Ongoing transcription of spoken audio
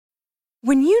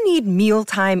When you need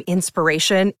mealtime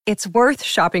inspiration, it's worth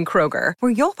shopping Kroger,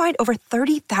 where you'll find over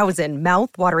 30,000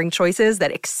 mouth-watering choices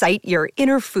that excite your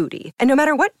inner foodie. And no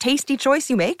matter what tasty choice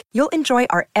you make, you'll enjoy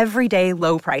our everyday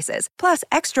low prices, plus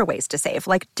extra ways to save,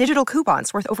 like digital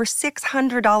coupons worth over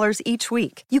 $600 each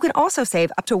week. You can also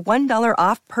save up to $1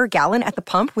 off per gallon at the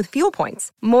pump with fuel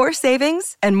points. More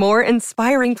savings and more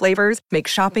inspiring flavors make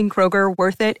shopping Kroger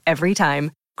worth it every time.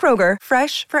 Kroger,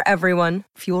 fresh for everyone.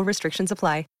 Fuel restrictions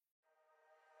apply.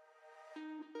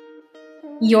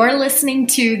 You're listening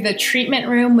to The Treatment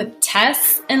Room with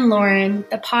Tess and Lauren,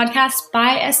 the podcast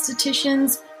by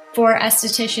estheticians for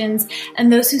estheticians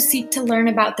and those who seek to learn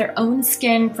about their own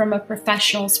skin from a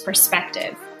professional's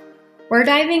perspective. We're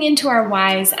diving into our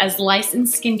whys as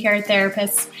licensed skincare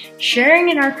therapists, sharing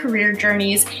in our career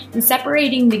journeys, and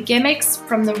separating the gimmicks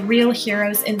from the real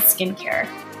heroes in skincare.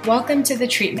 Welcome to The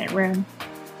Treatment Room.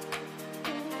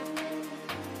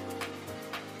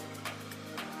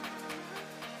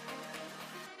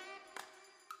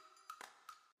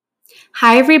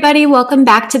 Hi, everybody. Welcome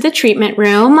back to The Treatment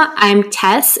Room. I'm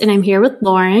Tess, and I'm here with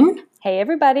Lauren. Hey,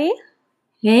 everybody.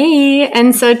 Hey.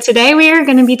 And so today we are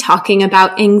going to be talking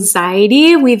about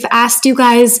anxiety. We've asked you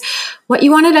guys what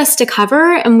you wanted us to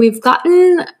cover, and we've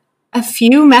gotten a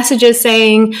few messages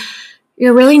saying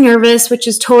you're really nervous, which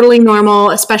is totally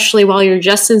normal, especially while you're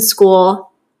just in school.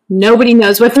 Nobody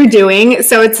knows what they're doing.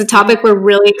 So it's a topic we're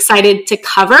really excited to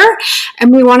cover.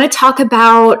 And we want to talk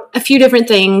about a few different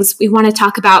things. We want to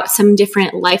talk about some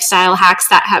different lifestyle hacks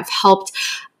that have helped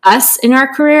us in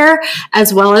our career,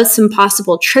 as well as some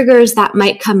possible triggers that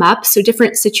might come up. So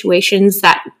different situations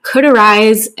that could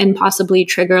arise and possibly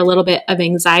trigger a little bit of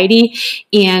anxiety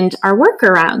and our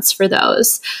workarounds for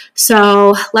those.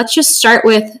 So let's just start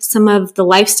with some of the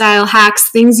lifestyle hacks,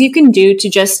 things you can do to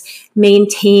just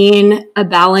maintain a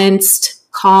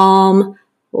balanced, calm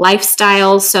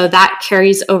lifestyle. So that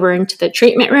carries over into the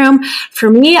treatment room. For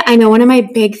me, I know one of my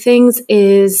big things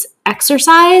is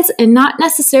exercise, and not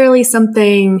necessarily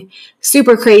something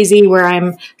super crazy where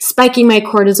I'm spiking my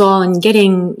cortisol and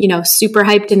getting, super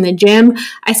hyped in the gym.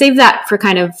 I save that for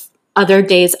kind of other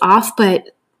days off,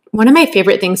 but one of my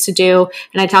favorite things to do,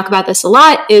 and I talk about this a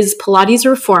lot, is Pilates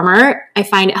Reformer. I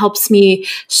find it helps me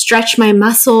stretch my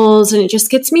muscles and it just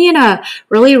gets me in a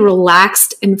really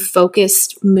relaxed and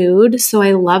focused mood. So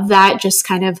I love that just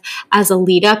kind of as a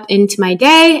lead up into my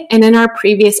day. And in our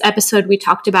previous episode, we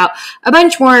talked about a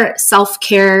bunch more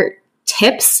self-care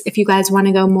tips. If you guys want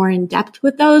to go more in depth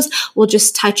with those, we'll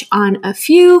just touch on a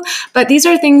few, but these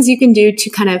are things you can do to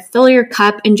kind of fill your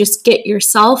cup and just get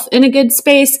yourself in a good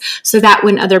space so that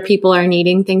when other people are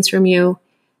needing things from you,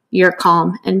 you're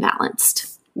calm and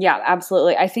balanced. Yeah,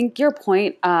 absolutely. I think your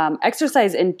point,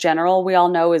 exercise in general, we all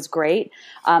know is great.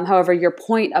 However, your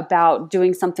point about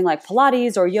doing something like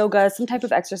Pilates or yoga, some type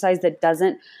of exercise that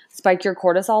doesn't spike your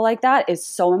cortisol like that is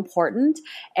so important.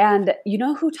 And you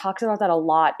know who talks about that a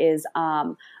lot is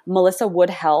Melissa Wood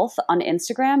Health on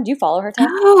Instagram. Do you follow her, Tess?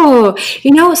 Oh,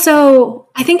 so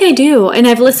I think I do. And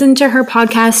I've listened to her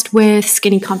podcast with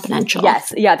Skinny Confidential.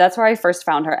 Yes. Yeah, that's where I first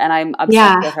found her, and I'm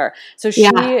obsessed with her. So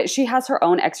she has her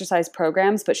own exercise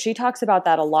programs, but she talks about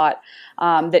that a lot,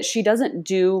 that she doesn't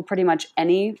do pretty much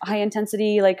any high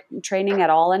intensity like training at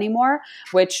all anymore,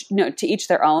 which, to each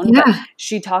their own. Yeah. But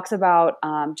she talks about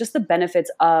just the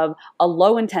benefits of a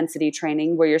low intensity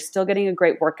training where you're still getting a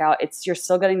great workout. You're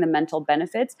still getting the mental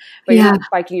benefits, but you're not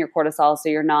spiking your cortisol.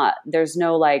 So there's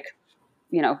no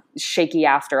shaky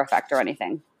after effect or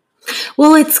anything.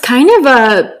 Well, it's kind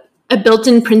of a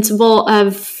built-in principle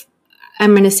of,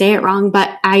 I'm going to say it wrong,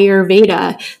 but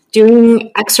Ayurveda,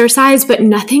 doing exercise, but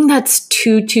nothing that's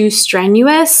too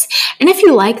strenuous. And if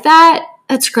you like that,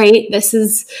 that's great. This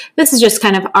is just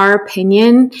kind of our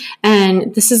opinion.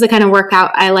 And this is the kind of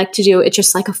workout I like to do. It's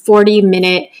just like a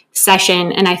 40-minute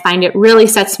session. And I find it really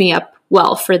sets me up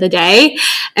well for the day.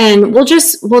 And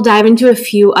we'll dive into a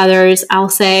few others. I'll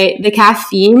say the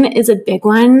caffeine is a big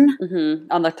one. Mm-hmm.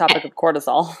 On the topic of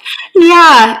cortisol.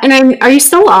 Yeah. And are you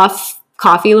still off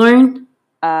coffee, Lauren?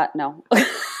 No.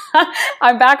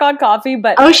 I'm back on coffee,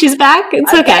 but oh, she's back.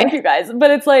 It's okay, back, you guys.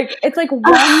 But it's like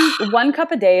one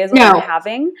cup a day is what I'm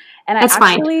having, and I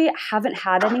actually haven't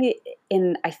had any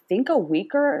in I think a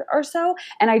week or so,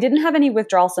 and I didn't have any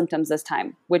withdrawal symptoms this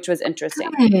time, which was interesting.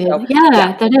 So,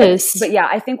 that is. But yeah,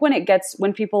 I think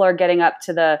when people are getting up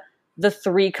to the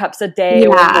 3 cups a day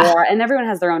or more, and everyone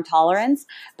has their own tolerance.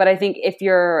 But I think if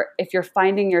you're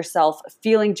finding yourself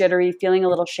feeling jittery, feeling a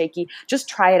little shaky, just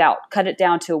try it out. Cut it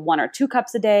down to 1 or 2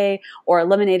 cups a day, or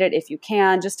eliminate it if you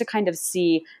can, just to kind of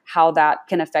see how that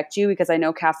can affect you. Because I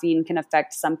know caffeine can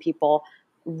affect some people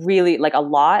really like a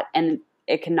lot, and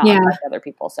it cannot affect other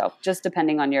people. So just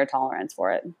depending on your tolerance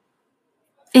for it.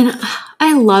 And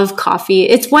I love coffee.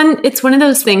 It's one of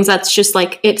those things that's just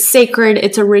like, it's sacred.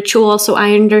 It's a ritual. So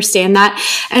I understand that.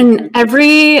 And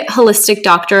every holistic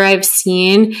doctor I've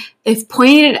seen, they've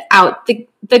pointed out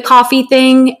the coffee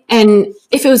thing. And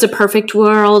if it was a perfect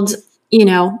world, you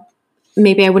know,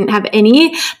 maybe I wouldn't have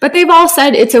any, but they've all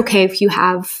said it's okay if you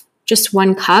have just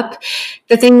 1 cup.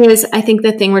 The thing is, I think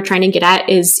the thing we're trying to get at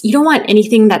is you don't want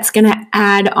anything that's going to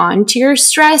add on to your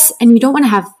stress, and you don't want to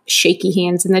have shaky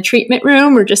hands in the treatment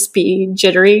room or just be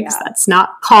jittery, because that's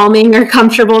not calming or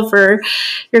comfortable for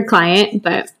your client.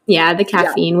 But yeah, the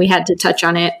caffeine, we had to touch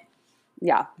on it.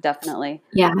 Yeah, definitely.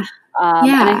 Yeah.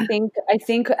 And I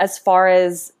think as far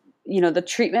as, you know, the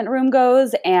treatment room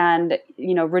goes, and,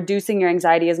 you know, reducing your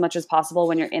anxiety as much as possible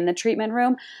when you're in the treatment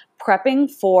room, prepping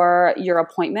for your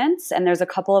appointments. And there's a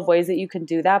couple of ways that you can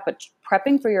do that, but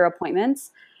prepping for your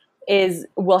appointments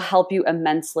will help you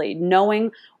immensely.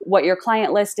 Knowing what your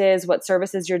client list is, what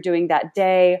services you're doing that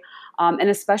day, and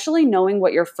especially knowing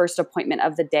what your first appointment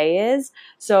of the day is.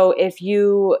 So if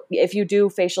you do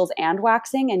facials and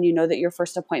waxing, and you know that your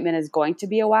first appointment is going to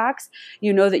be a wax,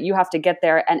 you know that you have to get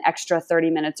there an extra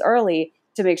 30 minutes early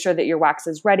to make sure that your wax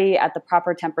is ready at the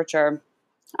proper temperature.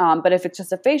 But if it's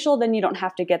just a facial, then you don't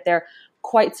have to get there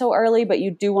quite so early, but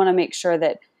you do want to make sure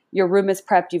that your room is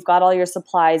prepped, you've got all your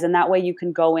supplies, and that way you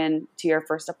can go in to your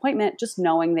first appointment just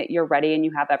knowing that you're ready and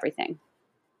you have everything.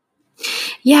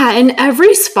 Yeah, and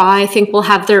every spa, I think, will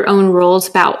have their own rules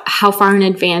about how far in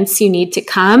advance you need to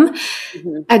come.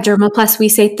 At DermaPlus, we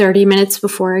say 30 minutes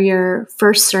before your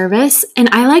first service, and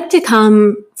I like to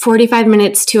come 45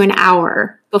 minutes to an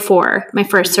hour before my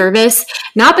first service,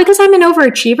 not because I'm an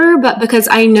overachiever, but because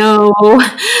I know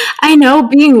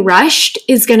being rushed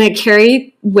is going to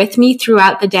carry with me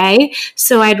throughout the day.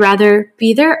 So I'd rather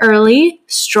be there early,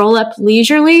 stroll up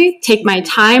leisurely, take my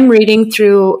time reading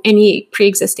through any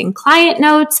pre-existing client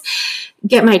notes,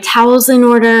 get my towels in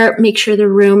order, make sure the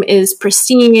room is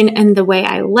pristine and the way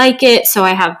I like it. So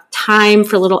I have time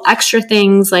for little extra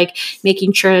things like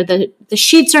making sure that the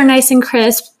sheets are nice and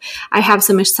crisp. I have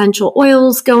some essential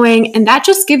oils going, and that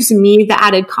just gives me the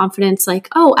added confidence like,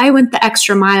 oh, I went the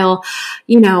extra mile,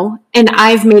 you know, and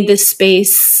I've made this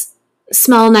space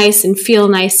smell nice and feel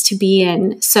nice to be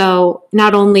in. So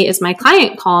not only is my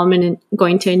client calm and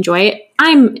going to enjoy it,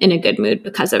 I'm in a good mood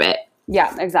because of it.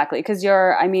 Yeah, exactly. Because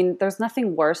there's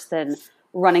nothing worse than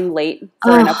running late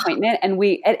for an appointment. And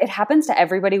it happens to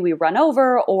everybody. We run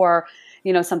over, or,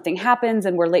 you know, something happens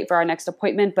and we're late for our next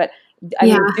appointment. But I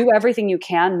mean, do everything you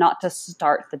can not to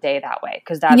start the day that way.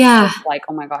 Because that's just like,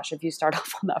 oh my gosh, if you start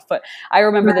off on that foot. I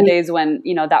remember the days when,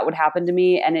 you know, that would happen to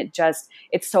me. And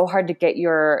it's so hard to get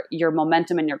your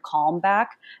momentum and your calm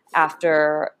back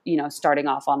after, you know, starting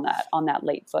off on that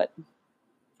late foot.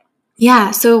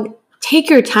 Yeah. So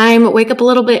take your time, wake up a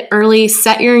little bit early,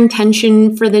 set your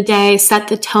intention for the day, set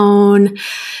the tone.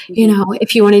 You know,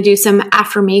 if you want to do some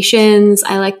affirmations,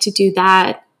 I like to do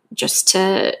that just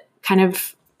to kind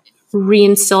of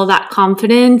reinstill that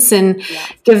confidence and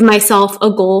give myself a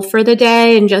goal for the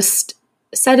day and just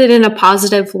set it in a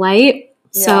positive light.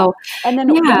 Yeah. So, and then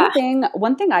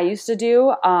one thing I used to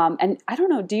do, and I don't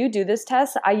know, do you do this,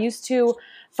 Tess? I used to,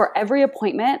 for every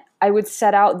appointment, I would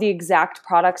set out the exact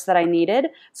products that I needed.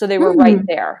 So they were right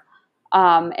there.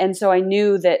 And so I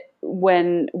knew that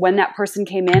when that person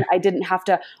came in, I didn't have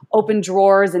to open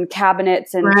drawers and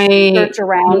cabinets and search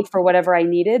around for whatever I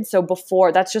needed. So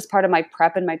that's just part of my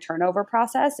prep and my turnover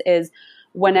process is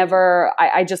whenever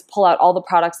I just pull out all the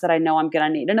products that I know I'm going to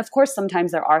need. And of course,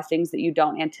 sometimes there are things that you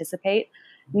don't anticipate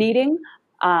needing.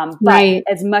 But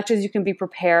as much as you can be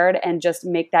prepared and just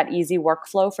make that easy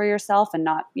workflow for yourself and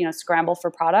not, you know, scramble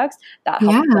for products, that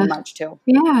helps so much too.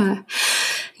 Yeah.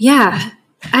 Yeah.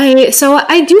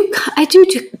 I do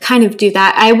kind of do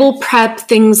that. I will prep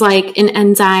things like an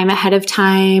enzyme ahead of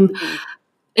time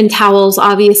and towels,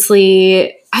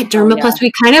 obviously. At DermaPlus,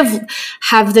 we kind of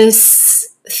have this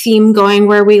theme going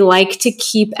where we like to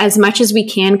keep as much as we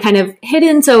can kind of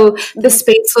hidden so the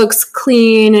space looks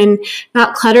clean and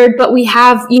not cluttered, but we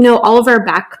have, you know, all of our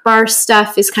back bar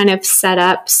stuff is kind of set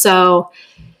up so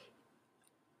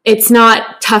it's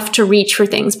not tough to reach for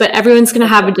things, but everyone's going to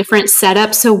have a different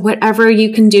setup. So whatever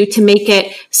you can do to make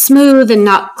it smooth and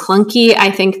not clunky, I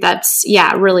think that's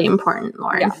really important,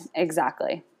 Lauren. Yeah,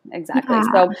 exactly. Yeah.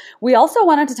 So we also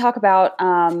wanted to talk about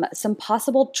some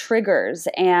possible triggers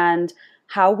and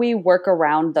how we work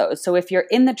around those. So if you're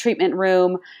in the treatment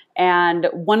room and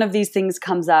one of these things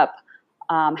comes up,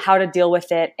 how to deal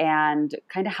with it, and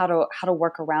kind of how to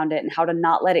work around it, and how to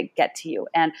not let it get to you.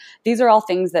 And these are all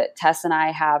things that Tess and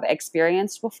I have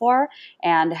experienced before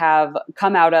and have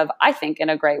come out of, I think, in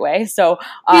a great way. So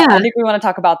I think we want to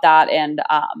talk about that, and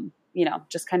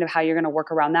just kind of how you're going to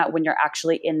work around that when you're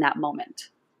actually in that moment.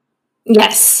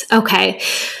 Yes. Okay.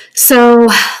 So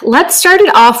let's start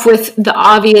it off with the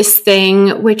obvious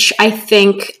thing, which I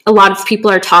think a lot of people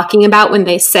are talking about when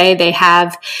they say they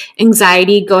have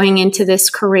anxiety going into this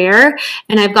career.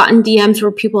 And I've gotten DMs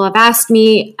where people have asked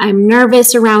me, I'm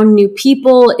nervous around new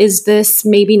people. Is this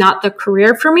maybe not the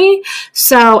career for me?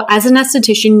 So as an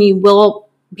esthetician, you will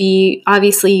be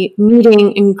obviously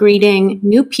meeting and greeting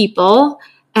new people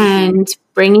and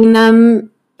bringing them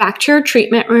back to your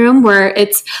treatment room where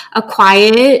it's a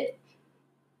quiet,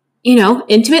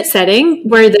 intimate setting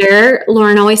where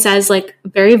Lauren always says, like,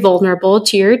 very vulnerable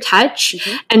to your touch.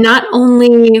 Mm-hmm. And not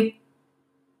only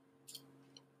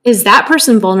is that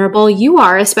person vulnerable, you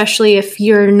are, especially if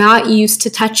you're not used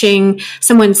to touching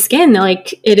someone's skin.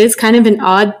 Like, it is kind of an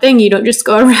odd thing. You don't just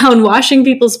go around washing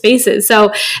people's faces.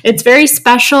 So it's very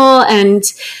special. And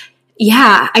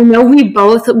yeah, I know we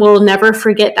both will never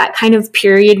forget that kind of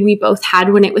period we both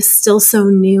had when it was still so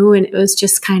new and it was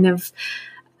just kind of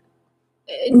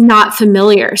not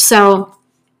familiar. So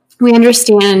we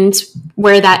understand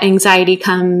where that anxiety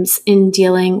comes in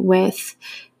dealing with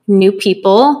new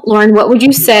people. Lauren, what would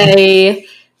you say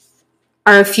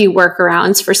are a few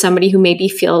workarounds for somebody who maybe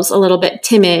feels a little bit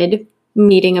timid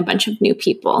meeting a bunch of new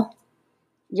people?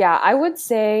 Yeah, I would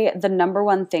say the number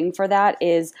one thing for that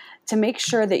is to make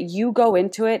sure that you go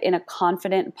into it in a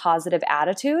confident, positive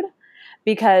attitude,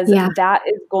 because that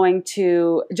is going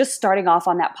to, just starting off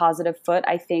on that positive foot,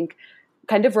 I think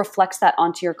kind of reflects that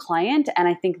onto your client. And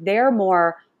I think they're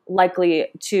more likely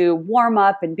to warm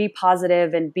up and be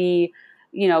positive and be,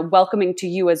 welcoming to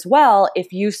you as well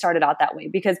if you started out that way.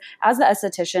 Because as the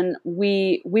esthetician,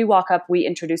 we walk up, we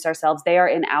introduce ourselves. They are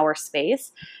in our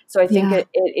space. So I think it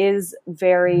is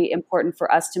very important for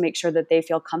us to make sure that they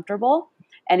feel comfortable.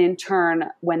 And in turn,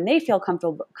 when they feel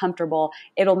comfortable,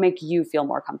 it'll make you feel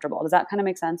more comfortable. Does that kind of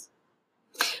make sense?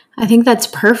 I think that's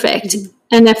perfect. Mm-hmm.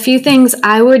 And a few things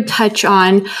I would touch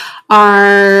on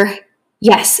are,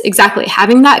 yes, exactly.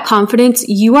 Having that confidence,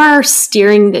 you are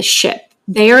steering the ship.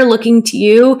 They are looking to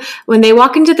you. When they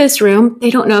walk into this room,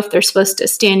 they don't know if they're supposed to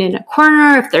stand in a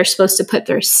corner, if they're supposed to put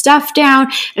their stuff down,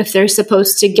 if they're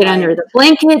supposed to get under the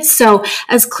blankets. So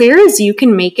as clear as you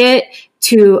can make it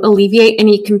to alleviate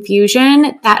any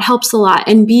confusion, that helps a lot.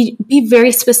 And be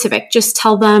very specific. Just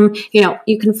tell them,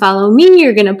 you can follow me.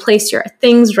 You're going to place your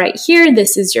things right here.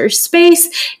 This is your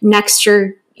space. Next,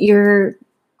 you're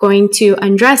going to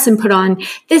undress and put on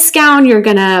this gown. You're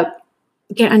going to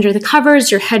get under the covers,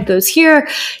 your head goes here.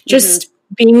 Just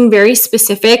being very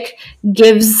specific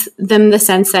gives them the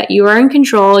sense that you are in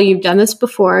control. You've done this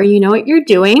before. You know what you're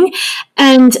doing.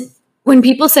 And when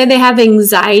people say they have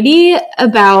anxiety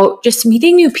about just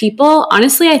meeting new people,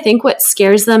 honestly, I think what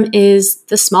scares them is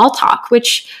the small talk,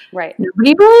 which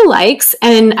nobody really likes.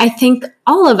 And I think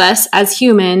all of us as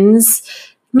humans,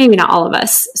 maybe not all of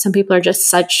us, some people are just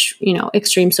such,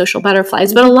 extreme social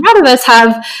butterflies, but a lot of us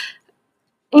have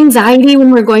anxiety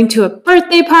when we're going to a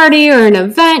birthday party or an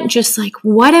event, just like,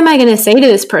 what am I going to say to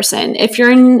this person? If you're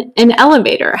in an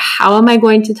elevator, how am I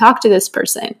going to talk to this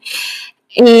person?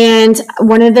 And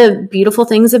one of the beautiful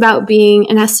things about being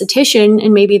an esthetician,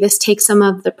 and maybe this takes some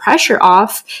of the pressure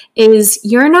off, is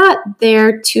you're not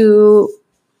there to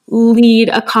lead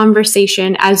a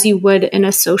conversation as you would in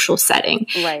a social setting.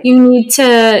 Right. You need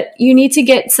to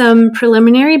get some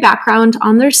preliminary background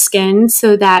on their skin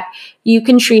so that you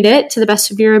can treat it to the best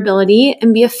of your ability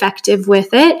and be effective with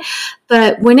it.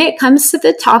 But when it comes to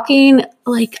the talking,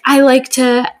 I like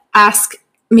to ask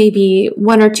maybe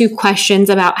one or two questions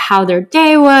about how their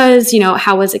day was,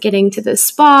 how was it getting to the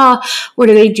spa? What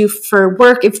do they do for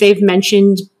work if they've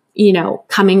mentioned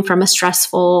coming from a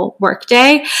stressful work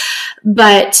day.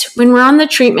 But when we're on the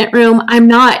treatment room, I'm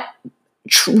not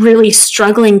really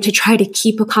struggling to try to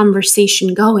keep a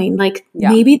conversation going.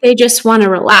 Maybe they just want to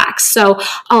relax. So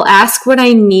I'll ask what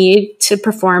I need to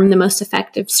perform the most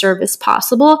effective service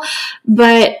possible.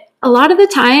 But a lot of the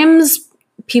times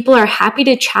people are happy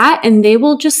to chat and they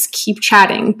will just keep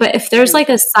chatting. But if there's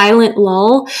a silent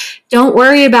lull, don't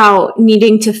worry about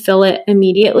needing to fill it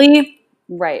immediately.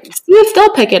 Right. See if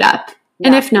they'll pick it up. Yeah.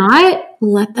 And if not,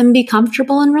 let them be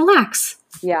comfortable and relax.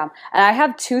 Yeah. And I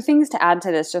have two things to add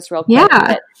to this just real quick.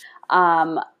 Yeah.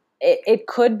 it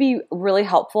could be really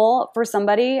helpful for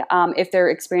somebody if they're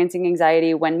experiencing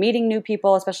anxiety when meeting new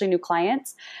people, especially new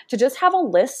clients, to just have a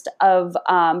list of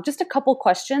just a couple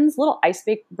questions, little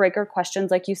icebreaker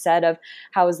questions, like you said, of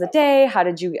how was the day?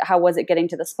 How was it getting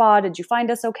to the spa? Did you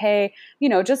find us okay?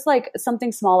 Just like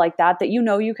something small like that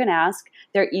you can ask.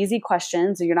 They're easy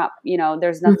questions. So you're not,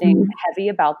 there's nothing heavy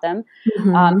about them.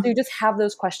 So you just have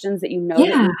those questions that that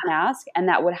you can ask, and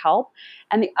that would help.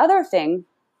 And the other thing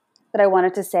that I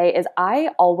wanted to say is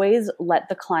I always let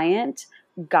the client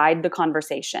guide the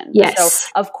conversation. Yes.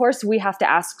 So of course we have to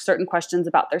ask certain questions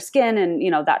about their skin and,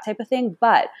 that type of thing.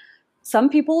 But some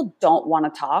people don't want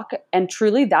to talk. And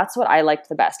truly that's what I liked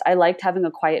the best. I liked having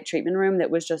a quiet treatment room that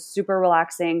was just super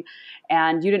relaxing,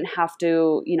 and you didn't have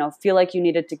to, feel like you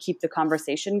needed to keep the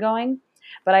conversation going.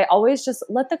 But I always just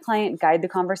let the client guide the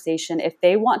conversation. If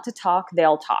they want to talk,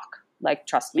 they'll talk. Like,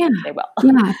 trust me, they will.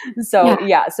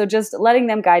 Yeah. So just letting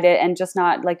them guide it, and just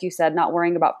not, like you said, not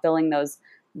worrying about filling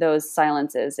those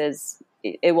silences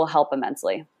it will help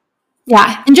immensely.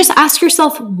 Yeah. And just ask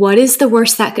yourself, what is the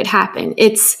worst that could happen?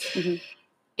 It's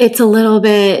a little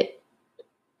bit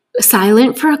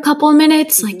silent for a couple of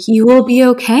minutes. Like, you will be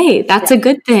okay. That's a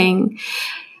good thing.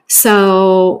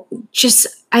 So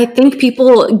I think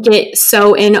people get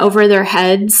so in over their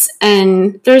heads,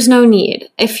 and there's no need.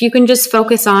 If you can just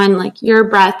focus on like your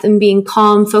breath and being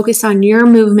calm, focus on your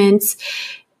movements.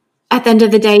 At the end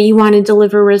of the day, you want to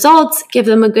deliver results, give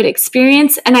them a good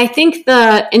experience. And I think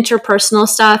the interpersonal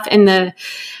stuff and the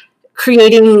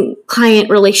creating client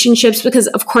relationships, because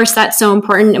of course that's so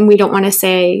important, and we don't want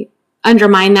to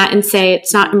undermine that and say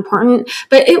it's not important,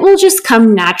 but it will just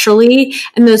come naturally.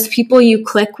 And those people you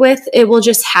click with, it will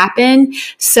just happen.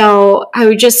 So I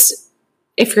would just,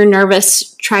 if you're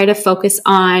nervous, try to focus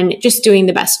on just doing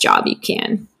the best job you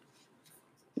can.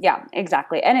 Yeah,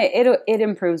 exactly. And it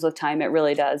improves with time. It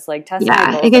really does. Like Tess,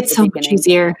 it gets so much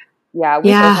easier. Yeah, we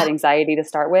both had anxiety to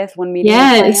start with when meeting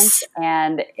clients,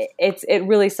 and it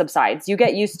really subsides. You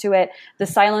get used to it. The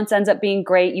silence ends up being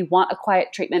great. You want a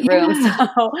quiet treatment room.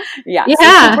 So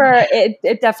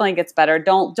it definitely gets better.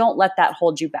 Don't let that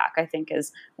hold you back, I think,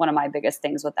 is one of my biggest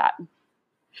things with that.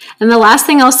 And the last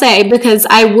thing I'll say, because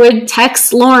I would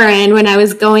text Lauren when I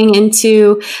was going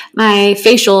into my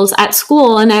facials at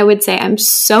school, and I would say, I'm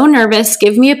so nervous.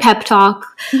 Give me a pep talk.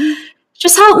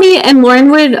 Just help me. And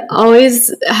Lauren would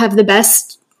always have the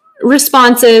best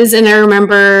responses. And I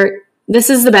remember, this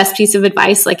is the best piece of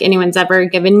advice like anyone's ever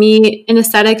given me in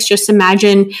aesthetics. Just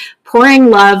imagine pouring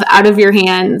love out of your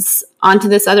hands onto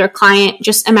this other client.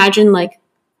 Just imagine like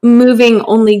moving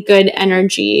only good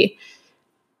energy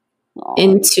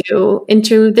into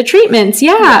the treatments.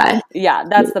 Yeah,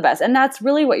 that's the best. And that's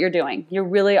really what you're doing. You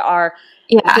really are.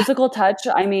 Physical touch,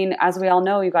 I mean, as we all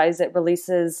know, you guys, it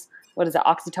releases, what is it,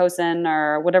 oxytocin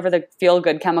or whatever the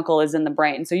feel-good chemical is in the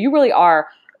brain. So you really are,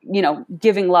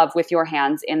 giving love with your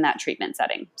hands in that treatment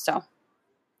setting. So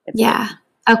good.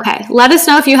 Okay. Let us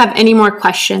know if you have any more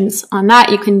questions on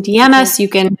that. You can DM us. You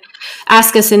can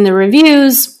ask us in the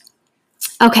reviews.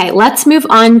 Okay, let's move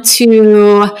on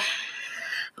to,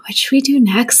 what should we do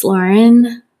next,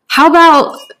 Lauren? How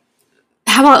about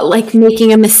like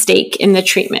making a mistake in the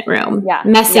treatment room?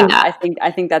 Messing up.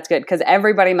 I think that's good, because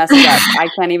everybody messes up. I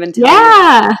can't even tell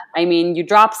you. I mean, you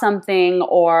drop something,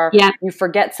 or you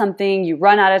forget something, you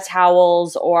run out of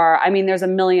towels, or I mean, there's a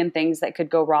million things that could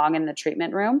go wrong in the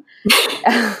treatment room.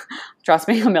 Trust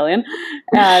me, a million.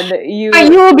 And you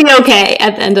will be okay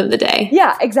at the end of the day.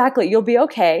 Yeah, exactly. You'll be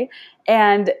okay.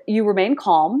 And you remain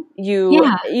calm.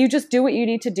 You just do what you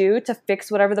need to do to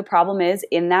fix whatever the problem is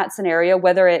in that scenario,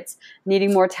 whether it's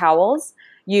needing more towels.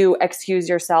 You excuse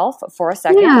yourself for a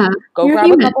second, go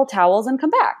grab a couple towels and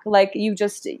come back. Like, you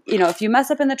just, if you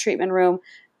mess up in the treatment room,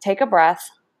 take a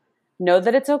breath, know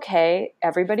that it's okay.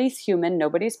 Everybody's human.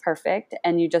 Nobody's perfect.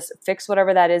 And you just fix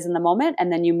whatever that is in the moment,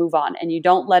 and then you move on, and you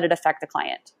don't let it affect the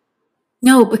client.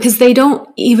 No, because they don't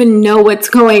even know what's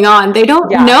going on. They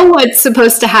don't know what's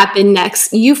supposed to happen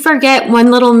next. You forget one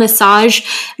little massage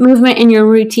movement in your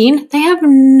routine, they have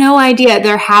no idea.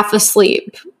 They're half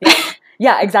asleep.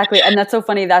 Yeah, exactly. And that's so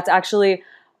funny. That's actually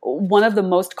one of the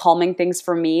most calming things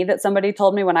for me that somebody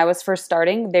told me when I was first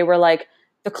starting. They were like,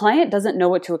 the client doesn't know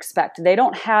what to expect. They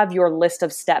don't have your list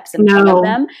of steps in front of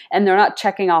them, and they're not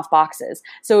checking off boxes.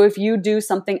 So if you do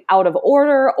something out of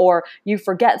order, or you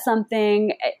forget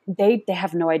something, they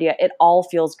have no idea. It all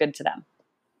feels good to them.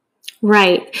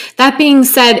 Right. That being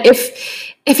said,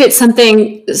 if it's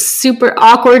something super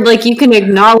awkward, like, you can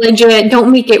acknowledge it.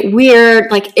 Don't make it weird.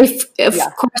 Like,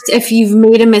 of course, if you've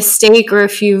made a mistake, or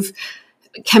if you've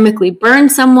chemically burn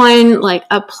someone, like,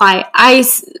 apply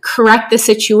ice, correct the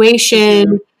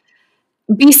situation,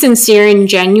 be sincere and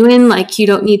genuine. Like, you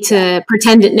don't need to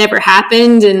pretend it never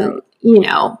happened and,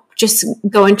 just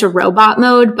go into robot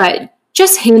mode, but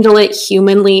just handle it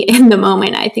humanly in the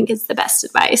moment, I think is the best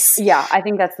advice. Yeah, I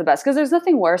think that's the best, because there's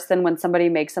nothing worse than when somebody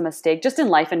makes a mistake, just in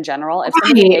life in general. If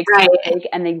somebody makes a mistake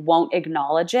and they won't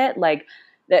acknowledge it, like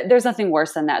there's nothing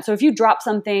worse than that. So if you drop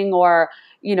something, or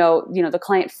the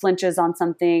client flinches on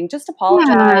something, just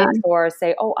apologize or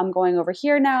say, "Oh, I'm going over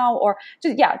here now," or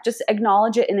just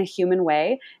acknowledge it in a human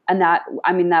way, and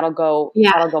that'll go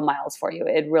miles for you.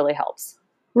 It really helps.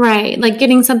 Right, like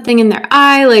getting something in their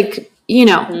eye, like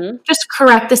just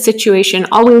correct the situation.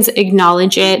 Always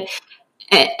acknowledge it,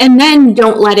 and then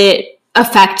don't let it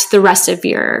affect the rest of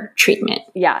your treatment.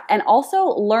 Yeah, and also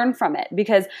learn from it,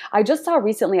 because I just saw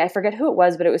recently, I forget who it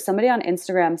was, but it was somebody on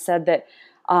Instagram said that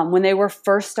when they were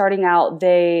first starting out,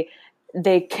 they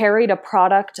carried a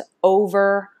product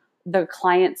over the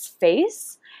client's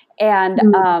face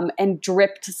and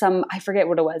dripped some, I forget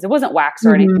what it was. It wasn't wax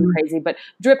or anything crazy, but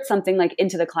dripped something like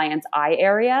into the client's eye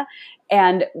area.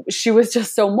 And she was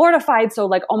just so mortified. So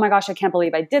like, oh my gosh, I can't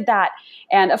believe I did that.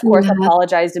 And of course,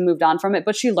 apologized and moved on from it.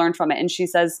 But she learned from it. And she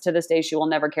says to this day, she will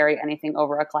never carry anything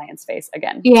over a client's face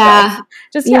again. Yeah.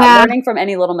 So learning from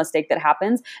any little mistake that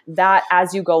happens, that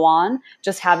as you go on,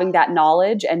 just having that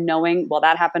knowledge and knowing, well,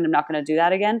 that happened, I'm not going to do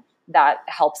that again. That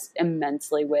helps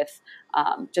immensely with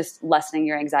just lessening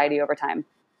your anxiety over time.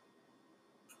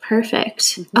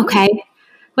 Perfect. Okay.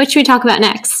 What should we talk about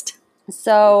next?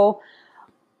 So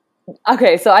I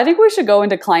think we should go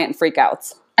into client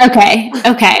freakouts. Okay.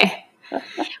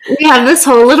 We have this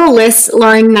whole little list.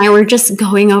 Lauren and I were just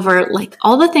going over like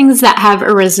all the things that have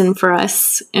arisen for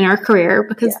us in our career,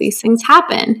 because these things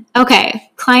happen.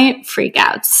 Okay. Client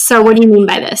freakouts. So what do you mean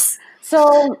by this?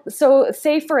 So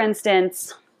say for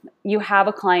instance, you have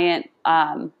a client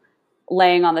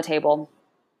laying on the table,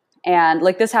 and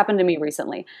like this happened to me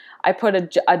recently. I put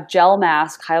a gel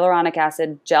mask, hyaluronic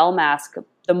acid gel mask,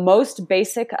 the most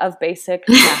basic of basic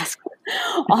mask,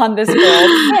 on this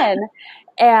girl's skin,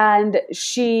 and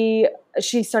she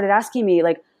started asking me,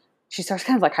 like, she starts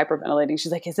kind of like hyperventilating.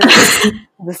 She's like, is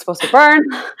this supposed to burn?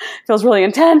 Feels really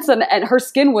intense. And her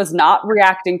skin was not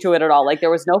reacting to it at all. Like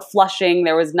there was no flushing,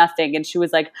 there was nothing. And she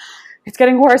was like, it's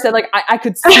getting worse. And like, I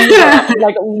could see her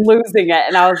like losing it.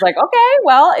 And I was like, okay,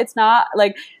 well, it's not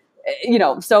like,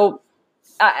 so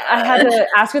I had to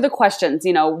ask her the questions,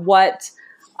 what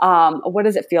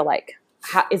does it feel like?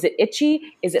 Is it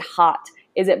itchy? Is it hot?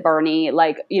 Is it burny?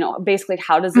 Like, basically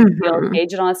how does it feel?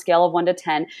 Gauge it on a scale of 1 to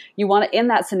 10. You want to, in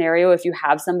that scenario, if you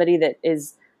have somebody that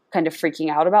is kind of freaking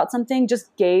out about something,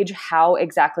 just gauge how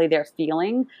exactly they're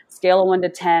feeling. Scale of 1 to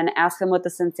 10, ask them what the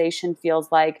sensation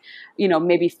feels like,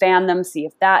 maybe fan them, see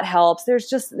if that helps.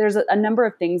 There's a number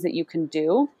of things that you can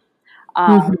do.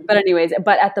 But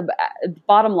at the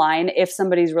bottom line, if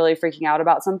somebody's really freaking out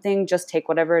about something, just take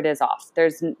whatever it is off.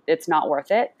 It's not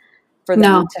worth it for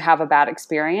them to have a bad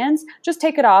experience. Just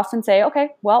take it off and say, okay,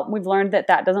 well, we've learned that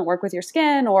doesn't work with your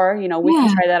skin, or, we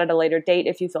can try that at a later date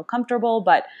if you feel comfortable.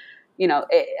 But,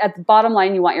 at the bottom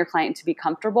line, you want your client to be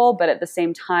comfortable, but at the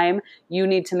same time, you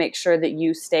need to make sure that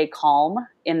you stay calm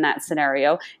in that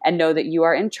scenario and know that you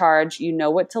are in charge. You know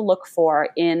what to look for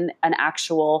in an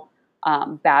actual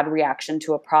bad reaction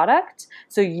to a product.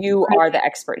 So you are the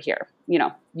expert here.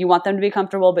 You want them to be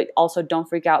comfortable, but also don't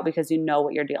freak out because you know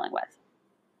what you're dealing with.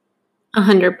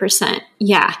 100%.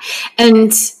 Yeah.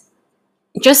 And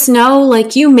just know,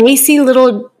 like, you may see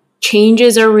little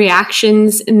changes or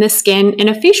reactions in the skin in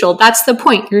a facial. That's the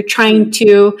point. You're trying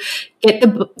to get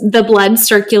the blood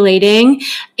circulating.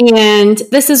 And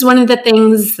this is one of the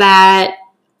things that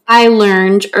I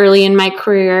learned early in my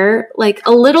career, like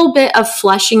a little bit of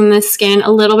flushing the skin,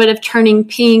 a little bit of turning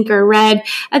pink or red.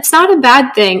 It's not a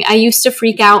bad thing. I used to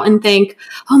freak out and think,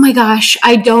 oh my gosh,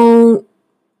 I don't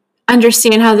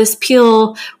understand how this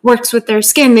peel works with their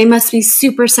skin. They must be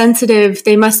super sensitive.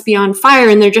 They must be on fire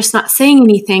and they're just not saying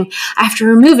anything. I have to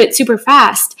remove it super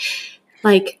fast.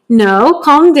 Like, no,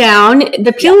 calm down.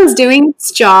 The peel is doing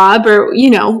its job, or,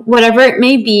 whatever it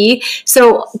may be.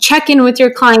 So check in with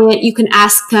your client. You can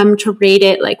ask them to rate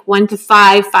it like 1 to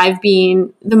 5, 5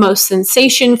 being the most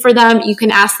sensation for them. You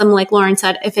can ask them, like Lauren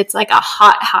said, if it's like a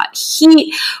hot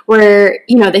heat where,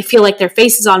 they feel like their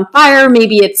face is on fire.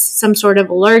 Maybe it's some sort of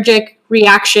allergic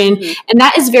reaction. And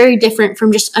that is very different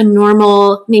from just a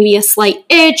normal, maybe a slight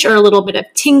itch or a little bit of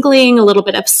tingling, a little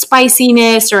bit of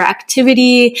spiciness or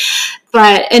activity.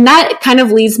 And that kind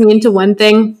of leads me into one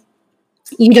thing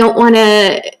you don't want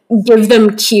to give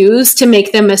them cues to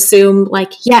make them assume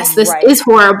like, yes, this Right. is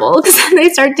horrible, because then they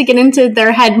start to get into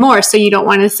their head more. So you don't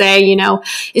want to say, you know,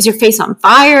 is your face on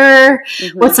fire?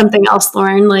 What's something else,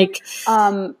 Lauren? Like,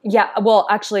 yeah, well,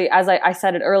 actually, as I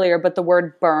said it earlier, but the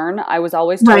word burn, I was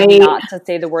always told Right. not to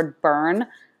say the word burn,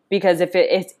 because if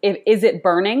it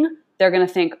burning, they're going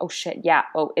to think, oh shit, yeah,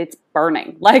 oh, it's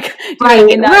burning. Like, you know what I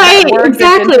mean? That word gets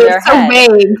exactly. into their It's so head.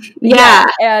 vague. Yeah.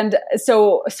 And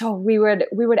so we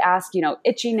would ask, you know,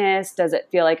 itchiness, does it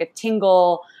feel like a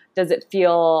tingle? Does it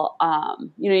feel,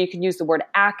 you know, you can use the word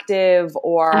active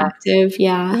or Active.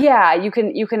 Yeah. yeah, you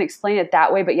can explain it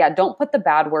that way, but yeah, don't put the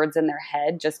bad words in their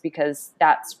head just because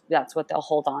that's what they'll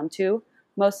hold on to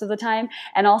most of the time.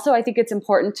 And also, I think it's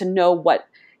important to know what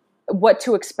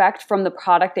to expect from the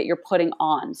product that you're putting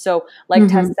on. So like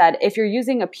Tess said, if you're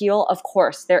using a peel, of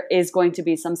course, there is going to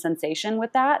be some sensation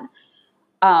with that.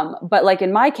 But like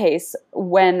in my case,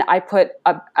 when I put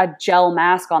a gel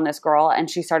mask on this girl and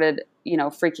she started, you know,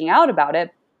 freaking out about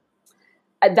it,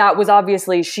 that was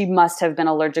obviously, she must have been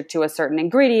allergic to a certain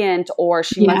ingredient, or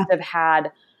she must have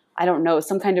had, I don't know,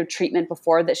 some kind of treatment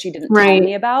before that she didn't tell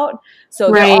me about.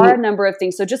 So there are a number of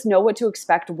things. So just know what to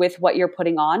expect with what you're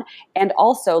putting on. And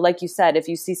also, like you said, if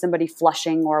you see somebody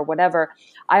flushing or whatever,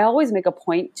 I always make a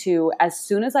point to, as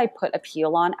soon as I put a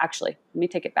peel on, actually, let me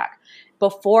take it back.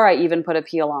 Before I even put a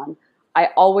peel on, I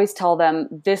always tell them,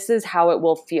 this is how it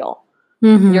will feel.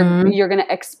 You're going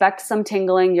to expect some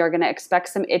tingling. You're going to expect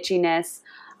some itchiness.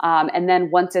 And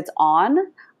then once it's on,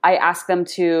 I ask them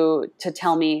to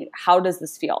tell me, how does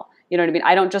this feel? You know what I mean?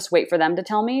 I don't just wait for them to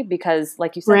tell me, because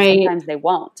like you said, sometimes they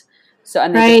won't. So,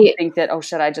 and they just think that, oh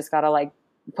shit, I just got to like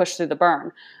push through the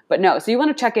burn. But no, so you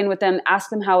want to check in with them, ask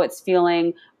them how it's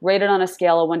feeling, rate it on a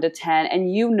scale of 1 to 10.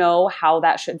 And you know how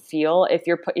that should feel. If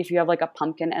you have like a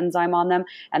pumpkin enzyme on them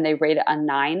and they rate it a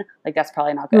 9, like that's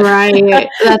probably not good. Right.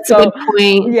 That's a good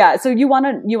point. Yeah. So you want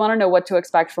to know what to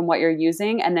expect from what you're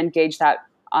using, and then gauge that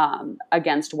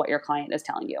against what your client is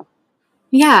telling you.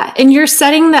 Yeah. And you're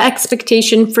setting the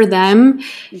expectation for them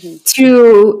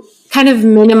to kind of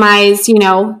minimize, you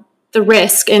know, the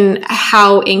risk and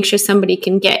how anxious somebody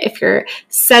can get. If you're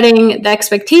setting the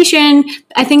expectation,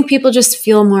 I think people just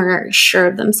feel more sure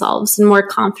of themselves and more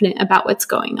confident about what's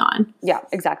going on. Yeah,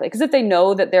 exactly. Because if they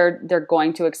know that they're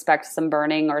going to expect some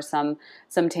burning or some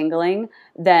tingling,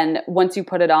 then once you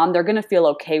put it on, they're going to feel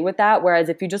okay with that. Whereas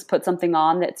if you just put something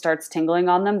on that starts tingling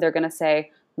on them, they're going to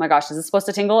say, oh my gosh, is this supposed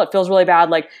to tingle? It feels really bad.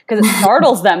 Like, because it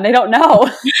startles them. They don't know.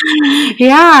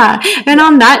 Yeah. And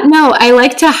on that note, I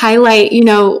like to highlight, you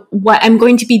know, what I'm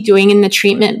going to be doing in the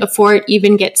treatment before it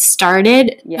even gets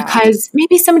started. Yeah. Because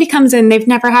maybe somebody comes in, they've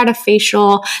never had a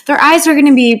facial. Their eyes are going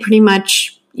to be pretty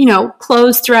much, you know,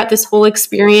 closed throughout this whole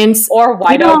experience. Or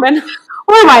wide open.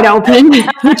 Or wide open,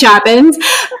 which happens.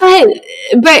 But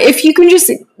if you can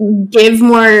just give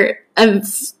more of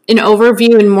an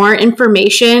overview and more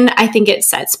information, I think it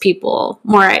sets people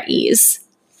more at ease.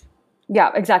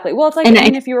 Yeah, exactly. Well, it's like,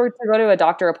 if you were to go to a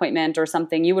doctor appointment or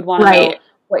something, you would want to know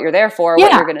what you're there for,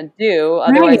 what you're going to do.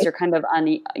 Otherwise, you're kind of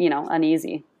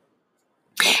uneasy.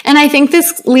 And I think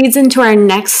this leads into our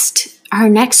next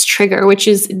trigger, which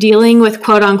is dealing with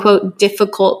quote unquote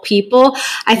difficult people.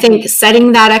 I think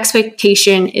setting that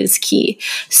expectation is key.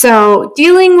 So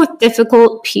dealing with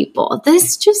difficult people,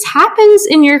 this just happens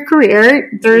in your career.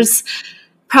 There's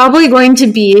probably going to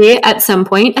be at some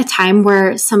point a time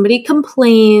where somebody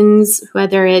complains,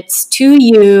 whether it's to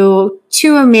you,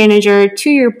 to a manager, to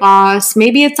your boss,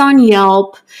 maybe it's on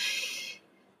Yelp.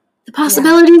 The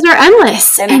possibilities are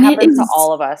endless. And it happens to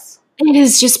all of us. It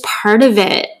is just part of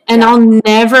it. And I'll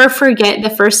never forget the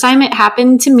first time it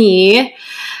happened to me.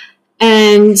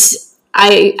 And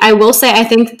I will say, I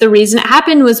think the reason it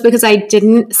happened was because I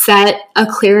didn't set a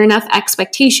clear enough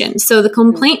expectation. So the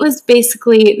complaint was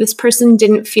basically this person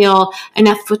didn't feel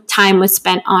enough time was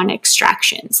spent on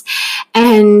extractions.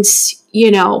 And,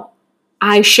 you know,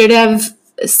 I should have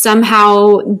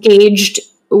somehow gauged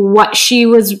what she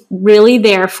was really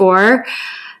there for.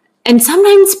 And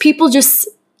sometimes people just,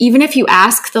 even if you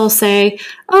ask, they'll say,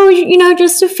 oh, you know,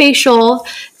 just a facial.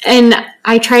 And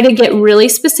I try to get really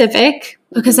specific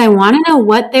because I want to know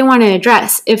what they want to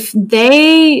address. If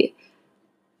they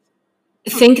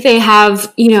think they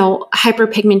have, you know,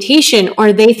 hyperpigmentation,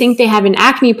 or they think they have an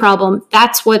acne problem,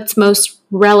 that's what's most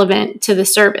relevant to the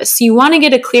service. So you want to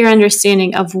get a clear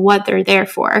understanding of what they're there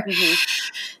for.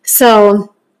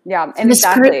 So yeah, and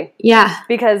exactly. Yeah.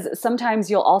 Because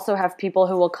sometimes you'll also have people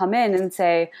who will come in and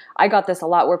say, I got this a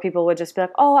lot, where people would just be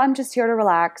like, oh, I'm just here to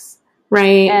relax.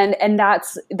 Right. And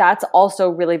that's also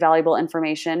really valuable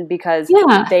information because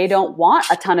they don't want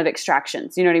a ton of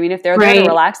extractions. You know what I mean? If they're there to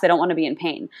relax, they don't want to be in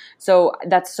pain. So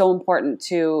that's so important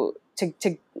to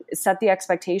set the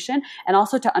expectation and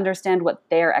also to understand what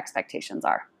their expectations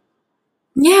are.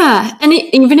 Yeah. And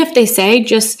even if they say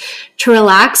just to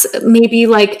relax, maybe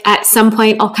like at some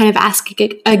point I'll kind of ask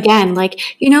again, like,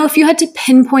 if you had to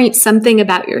pinpoint something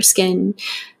about your skin,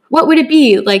 what would it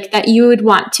be like that you would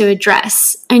want to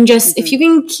address? And just if you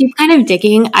can keep kind of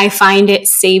digging, I find it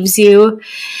saves you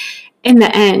in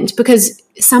the end, because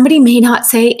somebody may not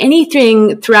say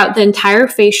anything throughout the entire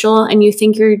facial and you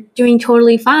think you're doing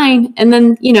totally fine. And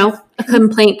then, a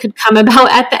complaint could come about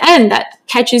at the end that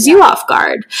catches you off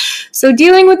guard. So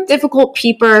dealing with difficult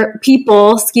people,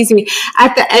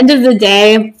 at the end of the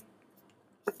day,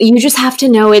 you just have to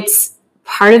know it's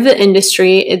part of the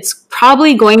industry. It's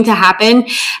probably going to happen.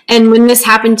 And when this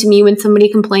happened to me, when somebody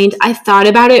complained, I thought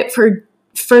about it for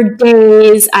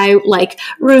days. I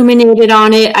ruminated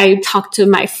on it. I talked to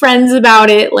my friends about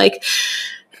it.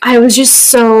 I was just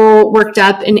so worked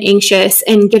up and anxious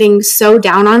and getting so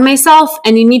down on myself.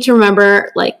 And you need to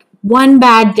remember, one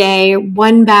bad day,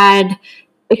 one bad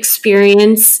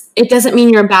experience, it doesn't mean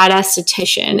you're a bad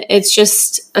esthetician. It's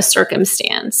just a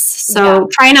circumstance. So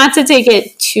try not to take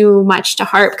it too much to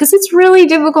heart, because it's really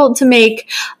difficult to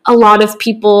make a lot of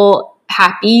people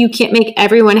happy. You can't make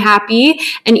everyone happy.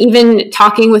 And even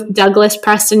talking with Douglas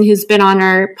Preston, who's been on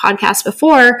our podcast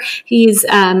before, he's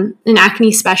an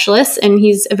acne specialist and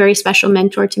he's a very special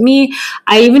mentor to me.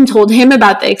 I even told him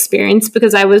about the experience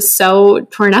because I was so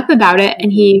torn up about it.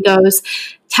 And he goes,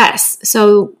 Tess,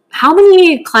 so how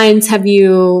many clients have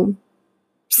you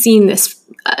seen this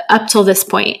up till this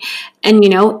point? And,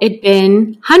 it'd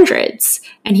been hundreds.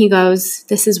 And he goes,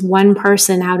 this is one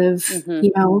person out of,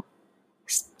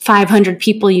 500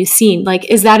 people you've seen.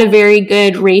 Is that a very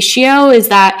good ratio? Is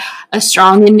that a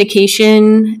strong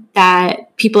indication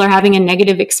that people are having a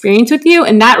negative experience with you?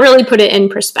 And that really put it in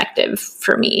perspective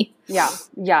for me. Yeah,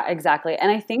 exactly.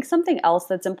 And I think something else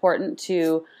that's important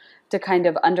to kind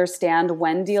of understand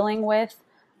when dealing with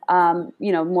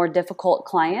more difficult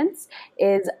clients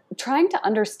is trying to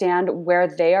understand where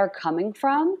they are coming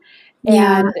from.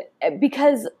 And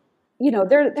because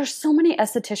there's so many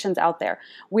estheticians out there.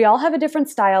 We all have a different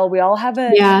style. We all have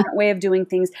a different way of doing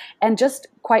things. And just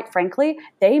quite frankly,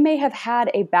 they may have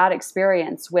had a bad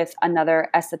experience with another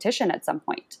esthetician at some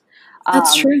point.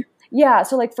 That's true. Yeah.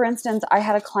 So for instance, I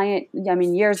had a client,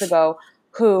 years ago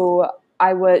who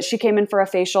she came in for a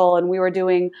facial and we were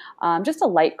doing just a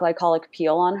light glycolic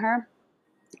peel on her.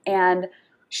 And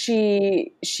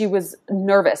she was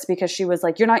nervous because she was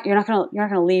like, you're not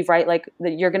gonna leave, right?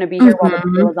 You're gonna be here while the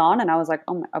peel is on. And I was like,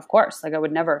 oh, of course. I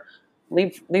would never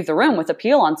leave the room with a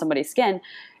peel on somebody's skin.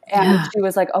 And she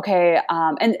was like, okay.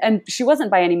 And she wasn't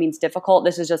by any means difficult.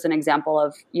 This is just an example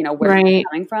of, where she's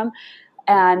coming from.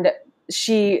 And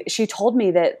she told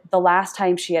me that the last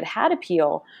time she had a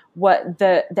peel,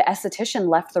 the esthetician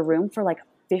left the room for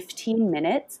 15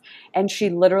 minutes and she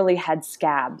literally had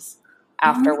scabs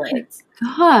afterwards.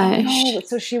 Oh my gosh.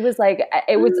 So she was like,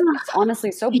 it was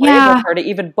honestly so brave of her to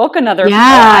even book another peel.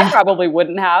 I probably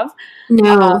wouldn't have.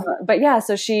 No. But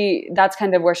so that's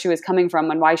kind of where she was coming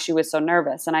from and why she was so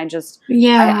nervous. And I just,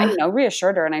 I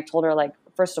reassured her and I told her,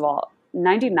 first of all,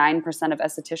 99% of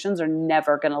estheticians are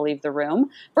never going to leave the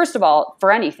room. First of all,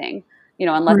 for anything,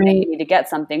 unless they need to get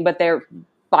something, but they're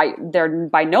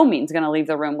by no means going to leave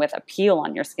the room with a peel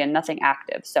on your skin, nothing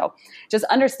active. So just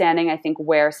understanding, I think,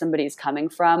 where somebody's coming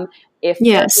from, if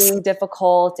they're being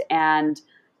difficult, and,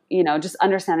 just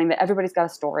understanding that everybody's got a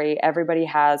story. Everybody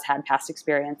has had past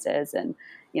experiences, and,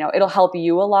 it'll help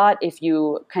you a lot if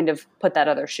you kind of put that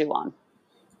other shoe on.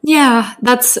 Yeah,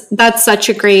 that's such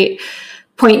a great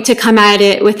point to come at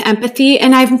it with empathy.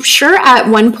 And I'm sure at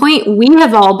one point we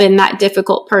have all been that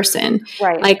difficult person.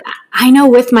 Right. I know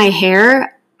with my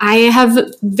hair, I have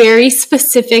very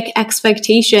specific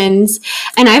expectations,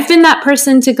 and I've been that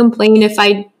person to complain if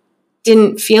I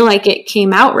didn't feel like it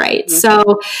came out right. Mm-hmm.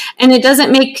 So, and it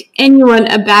doesn't make anyone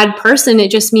a bad person. It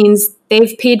just means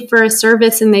they've paid for a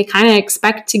service and they kind of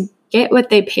expect to get what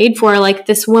they paid for. Like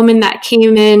this woman that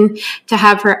came in to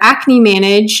have her acne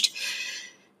managed,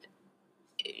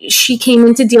 she came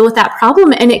in to deal with that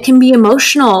problem, and it can be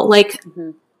emotional.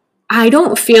 I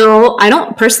don't feel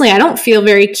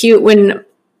very cute when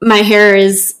my hair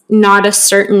is not a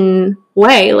certain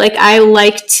way. I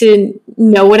like to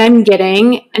know what I'm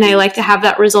getting, and I like to have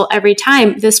that result every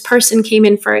time. This person came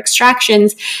in for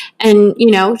extractions, and,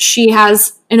 she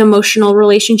has an emotional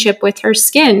relationship with her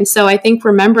skin. So I think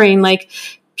remembering,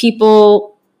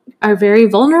 people are very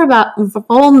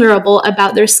vulnerable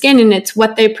about their skin, and it's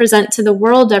what they present to the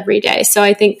world every day. So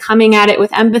I think coming at it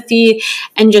with empathy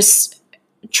and just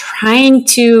trying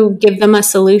to give them a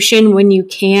solution when you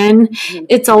can,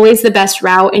 it's always the best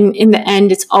route. And in the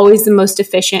end, it's always the most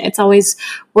efficient. It's always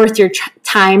worth your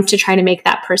time to try to make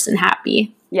that person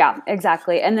happy. Yeah,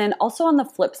 exactly. And then also on the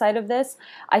flip side of this,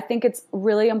 I think it's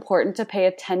really important to pay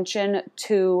attention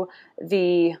to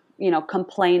the,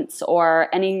 complaints or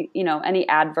any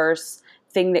adverse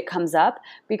thing that comes up,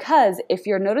 because if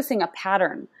you're noticing a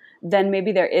pattern, then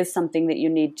maybe there is something that you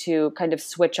need to kind of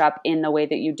switch up in the way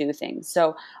that you do things.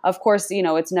 So of course,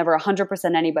 it's never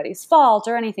 100% anybody's fault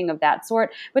or anything of that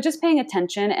sort, but just paying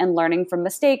attention and learning from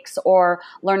mistakes or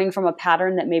learning from a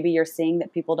pattern that maybe you're seeing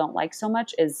that people don't like so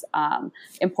much is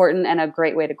important and a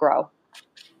great way to grow.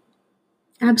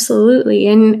 Absolutely.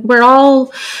 And we're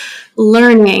all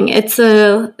learning. It's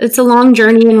a long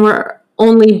journey, and we're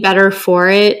only better for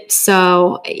it.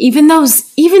 So even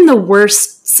the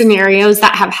worst scenarios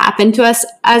that have happened to us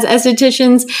as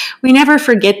estheticians, we never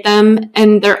forget them,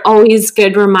 and they're always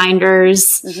good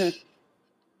reminders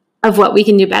of what we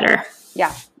can do better.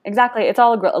 Yeah, exactly. It's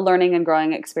all a learning and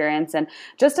growing experience. And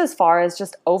just as far as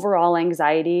just overall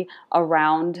anxiety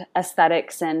around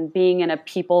aesthetics and being in a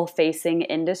people-facing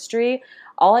industry,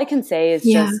 all I can say is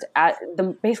just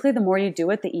basically the more you do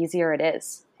it, the easier it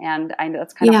is. And I know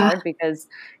that's kind of hard because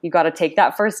you got to take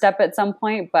that first step at some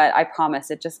point, but I promise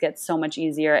it just gets so much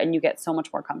easier and you get so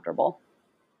much more comfortable.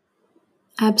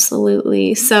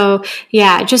 Absolutely. So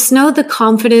just know the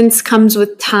confidence comes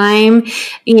with time.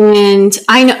 And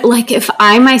I know, like, if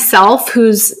I myself,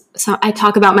 I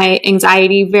talk about my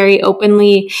anxiety very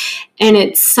openly, and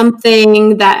it's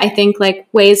something that I think like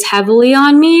weighs heavily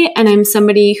on me. And I'm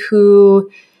somebody who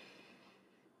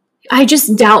I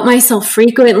just doubt myself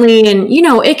frequently. And,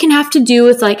 it can have to do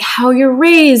with like how you're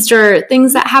raised or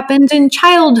things that happened in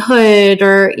childhood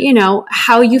or,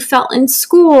 how you felt in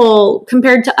school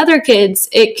compared to other kids.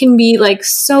 It can be like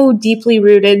so deeply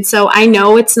rooted. So I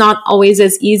know it's not always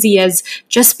as easy as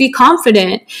just be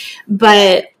confident,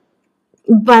 but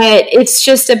it's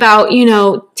just about,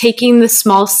 taking the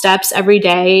small steps every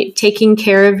day, taking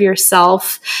care of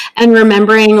yourself, and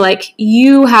remembering like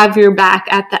you have your back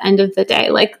at the end of the day.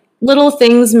 Like, little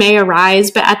things may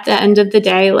arise, but at the end of the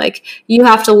day, like, you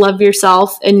have to love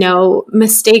yourself and know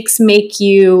mistakes make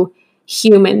you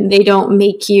human. They don't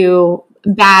make you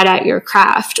bad at your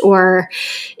craft or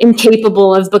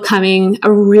incapable of becoming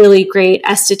a really great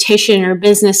esthetician or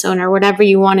business owner, whatever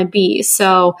you want to be.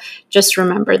 So just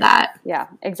remember that. Yeah,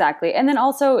 exactly. And then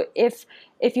also if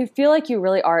you feel like you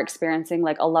really are experiencing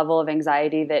like a level of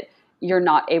anxiety that you're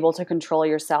not able to control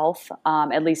yourself,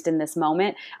 at least in this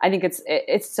moment, I think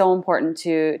it's so important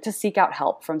to seek out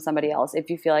help from somebody else if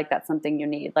you feel like that's something you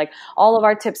need. Like, all of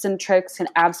our tips and tricks can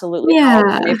absolutely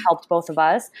help. They've helped both of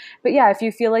us. But if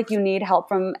you feel like you need help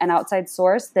from an outside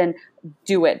source, then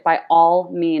do it. By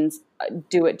all means,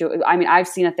 do it. I mean, I've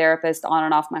seen a therapist on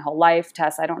and off my whole life.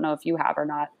 Tess, I don't know if you have or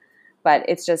not. But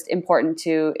it's just important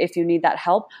to, if you need that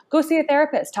help, go see a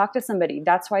therapist, talk to somebody.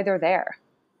 That's why they're there.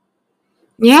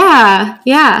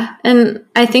 Yeah. And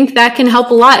I think that can help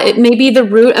a lot. It may be the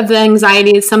root of the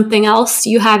anxiety is something else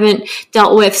you haven't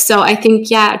dealt with. So I think,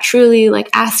 truly like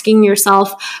asking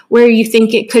yourself where you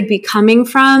think it could be coming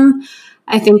from.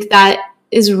 I think that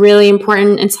is really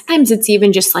important. And sometimes it's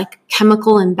even just like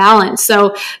chemical imbalance.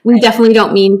 So we definitely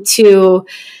don't mean to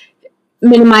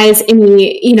minimize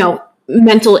any,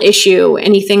 mental issue,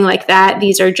 anything like that.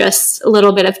 These are just a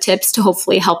little bit of tips to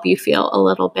hopefully help you feel a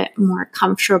little bit more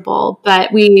comfortable.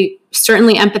 But we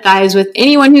certainly empathize with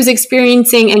anyone who's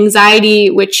experiencing anxiety,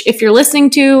 which if you're listening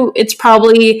to, it's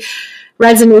probably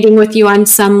resonating with you on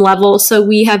some level. So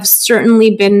we have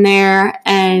certainly been there.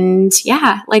 And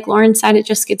like Lauren said, it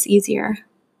just gets easier.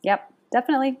 Yep,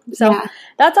 definitely. So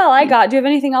that's all I got. Do you have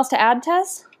anything else to add,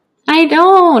 Tess? I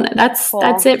don't. That's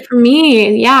it for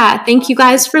me. Yeah. Thank you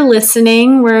guys for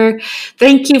listening.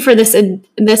 Thank you for this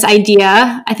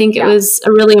idea. I think it was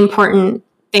a really important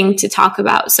thing to talk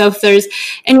about. So if there's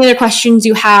any other questions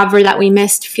you have or that we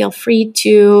missed, feel free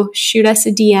to shoot us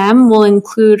a DM. We'll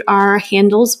include our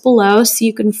handles below so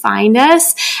you can find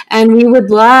us. And we would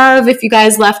love if you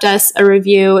guys left us a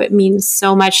review. It means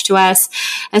so much to us,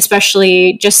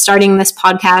 especially just starting this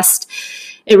podcast.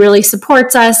 It really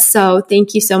supports us. So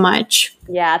thank you so much.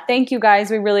 Yeah. Thank you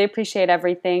guys. We really appreciate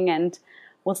everything. And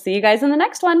we'll see you guys in the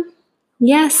next one.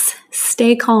 Yes.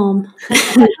 Stay calm.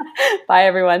 Bye,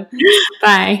 everyone.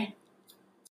 Bye.